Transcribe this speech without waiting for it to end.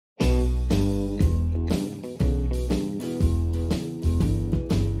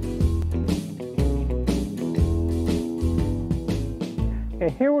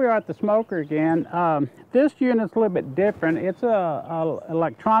Okay, here we are at the smoker again. This unit's a little bit different. It's a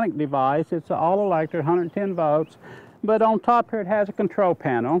electronic device. It's all electric, 110 volts. But on top here it has a control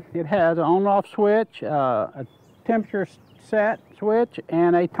panel. It has an on-off switch, a temperature set switch,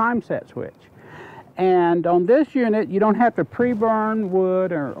 and a time set switch. And on this unit, you don't have to pre-burn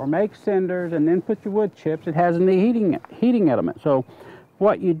wood or make cinders and then put your wood chips. It has a heating element. So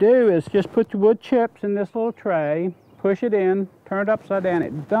what you do is just put your wood chips in this little tray, push it in, turn it upside down.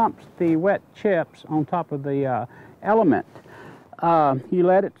 It dumps the wet chips on top of the element. You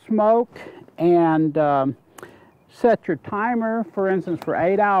let it smoke and set your timer, for instance, for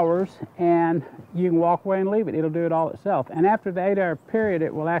 8 hours, and you can walk away and leave it. It'll do it all itself. And after the 8-hour period,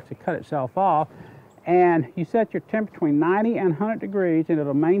 it will actually cut itself off. And you set your temperature between 90 and 100 degrees, and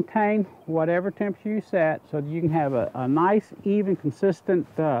it'll maintain whatever temperature you set so that you can have a nice, even, consistent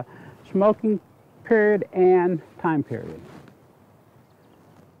smoking period and time period.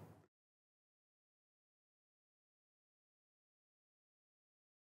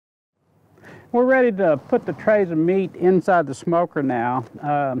 We're ready to put the trays of meat inside the smoker now.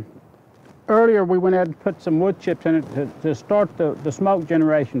 Earlier we went ahead and put some wood chips in it to start the smoke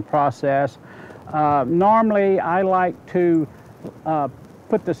generation process. Normally I like to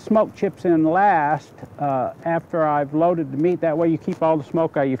put the smoke chips in last after I've loaded the meat. That way you keep all the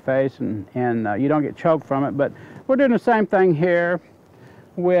smoke out of your face and you don't get choked from it. But we're doing the same thing here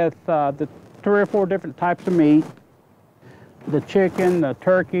with the 3 or 4 different types of meat. The chicken, the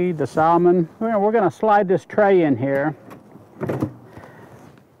turkey, the salmon. We're going to slide this tray in here.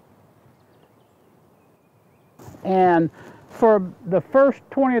 And for the first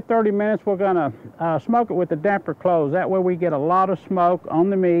 20 or 30 minutes, we're going to smoke it with the damper closed. That way we get a lot of smoke on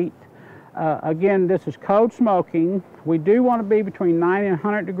the meat. Again, this is cold smoking. We do want to be between 90 and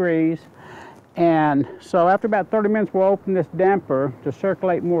 100 degrees. And so after about 30 minutes, we'll open this damper to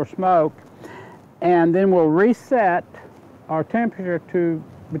circulate more smoke. And then we'll reset our temperature to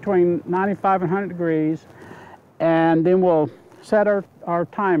between 95 and 100 degrees. And then we'll set our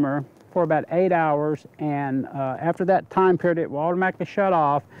timer for about 8 hours, and after that time period it will automatically shut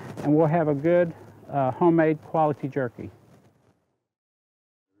off, and we'll have a good homemade quality jerky.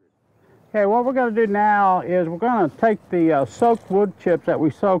 Okay, what we're going to do now is we're going to take the soaked wood chips that we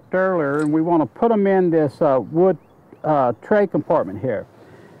soaked earlier, and we want to put them in this wood tray compartment here.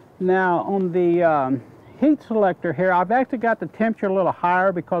 Now on the heat selector here, I've actually got the temperature a little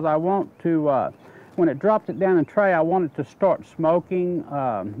higher because I want to when it drops it down in the tray, I want it to start smoking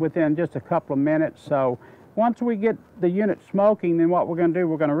within just a couple of minutes. So once we get the unit smoking, then what we're going to do,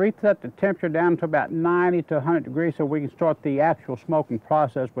 we're going to reset the temperature down to about 90 to 100 degrees so we can start the actual smoking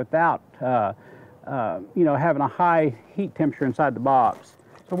process without you know, having a high heat temperature inside the box.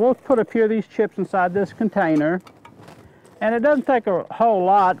 So we'll put a few of these chips inside this container. And it doesn't take a whole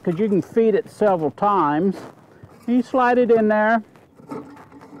lot because you can feed it several times. You slide it in there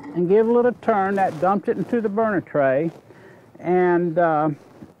and give a little turn. That dumps it into the burner tray. And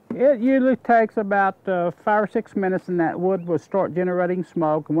it usually takes about 5 or 6 minutes, and that wood will start generating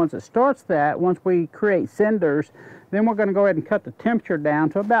smoke. And once it starts that, once we create cinders, then we're going to go ahead and cut the temperature down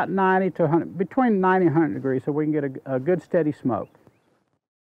to about 90 to 100, between 90 and 100 degrees, so we can get a good steady smoke.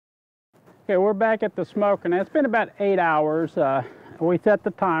 Okay, we're back at the smoker now. It's been about 8 hours. We set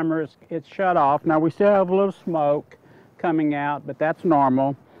the timer, it's shut off. Now we still have a little smoke coming out, but that's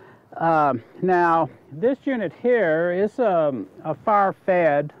normal. Now this unit here is a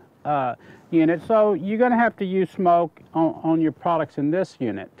fire-fed unit, so you're going to have to use smoke on your products in this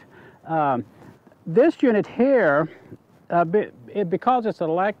unit. This unit here, because it's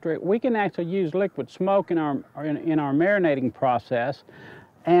electric, we can actually use liquid smoke in our marinating process.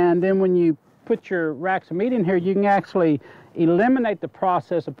 And then when you put your racks of meat in here, you can actually eliminate the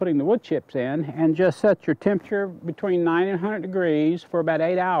process of putting the wood chips in and just set your temperature between 90 and 100 degrees for about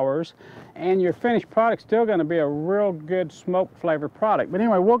 8 hours, and your finished product's still going to be a real good smoke flavored product. But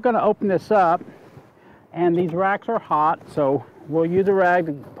anyway, we're going to open this up, and these racks are hot, so we'll use a rag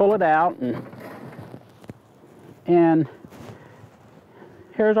to pull it out, and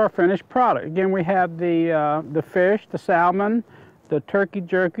here's our finished product. Again, we have the fish, the salmon, the turkey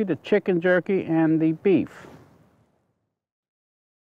jerky, the chicken jerky, and the beef.